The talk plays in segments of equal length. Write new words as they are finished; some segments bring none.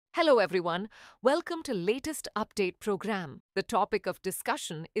Hello everyone, welcome to latest update program. The topic of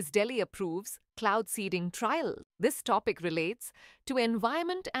discussion is Delhi approves cloud seeding trial. This topic relates to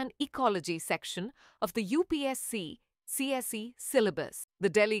environment and ecology section of the UPSC CSE syllabus. The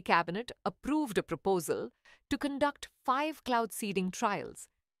Delhi cabinet approved a proposal to conduct 5 cloud seeding trials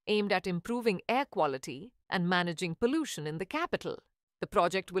aimed at improving air quality and managing pollution in the capital. The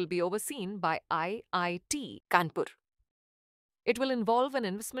project will be overseen by IIT Kanpur. It will involve an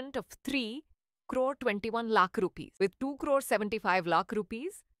investment of 3 crore 21 lakh rupees, with 2 crore 75 lakh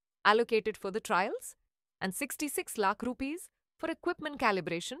rupees allocated for the trials and 66 lakh rupees for equipment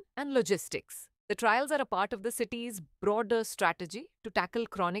calibration and logistics. The trials are a part of the city's broader strategy to tackle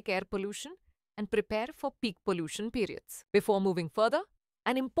chronic air pollution and prepare for peak pollution periods. Before moving further,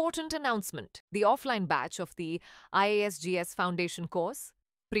 an important announcement. The offline batch of the IAS Foundation course,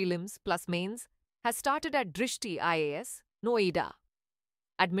 Prelims plus Mains, has started at Drishti IAS Noida.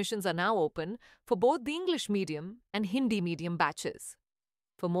 Admissions are now open for both the English medium and Hindi medium batches.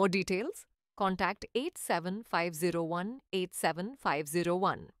 For more details, contact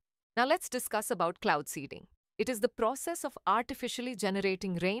 87501-87501. Now let's discuss about cloud seeding. It is the process of artificially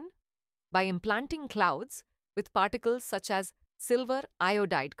generating rain by implanting clouds with particles such as silver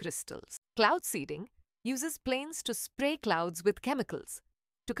iodide crystals. Cloud seeding uses planes to spray clouds with chemicals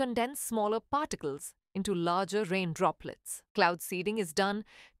to condense smaller particles into larger rain droplets. Cloud seeding is done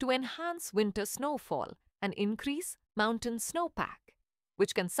to enhance winter snowfall and increase mountain snowpack,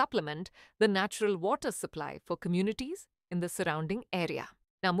 which can supplement the natural water supply for communities in the surrounding area.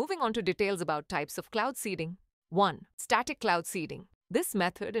 Now moving on to details about types of cloud seeding. 1. Static cloud seeding. This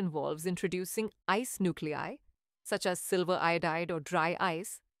method involves introducing ice nuclei, such as silver iodide or dry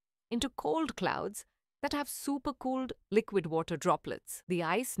ice, into cold clouds that have supercooled liquid water droplets. The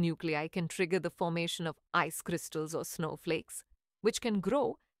ice nuclei can trigger the formation of ice crystals or snowflakes, which can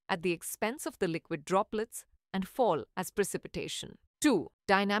grow at the expense of the liquid droplets and fall as precipitation. 2.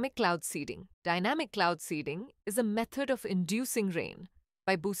 Dynamic cloud seeding. Dynamic cloud seeding is a method of inducing rain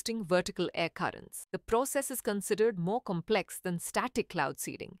by boosting vertical air currents. The process is considered more complex than static cloud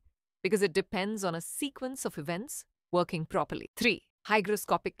seeding because it depends on a sequence of events working properly. 3.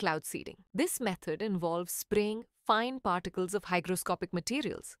 Hygroscopic cloud seeding. This method involves spraying fine particles of hygroscopic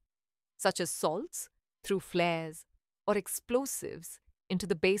materials, such as salts, through flares or explosives into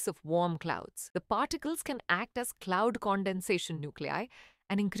the base of warm clouds. The particles can act as cloud condensation nuclei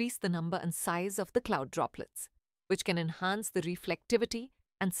and increase the number and size of the cloud droplets, which can enhance the reflectivity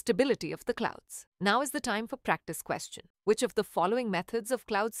and stability of the clouds. Now is the time for practice question. Which of the following methods of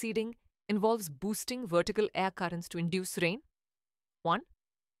cloud seeding involves boosting vertical air currents to induce rain? 1.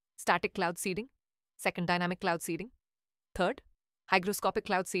 Static cloud seeding. 2. Dynamic cloud seeding. 3. Hygroscopic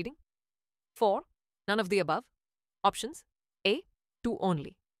cloud seeding. 4. None of the above. Options: A. 2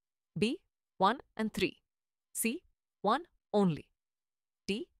 only. B. 1 and 3. C. 1 only.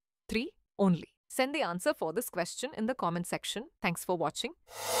 D. 3 only. Send the answer for this question in the comment section. Thanks for watching.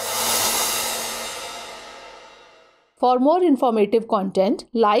 For more informative content,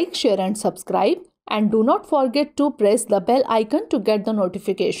 like, share and subscribe. And do not forget to press the bell icon to get the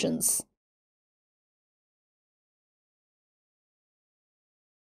notifications.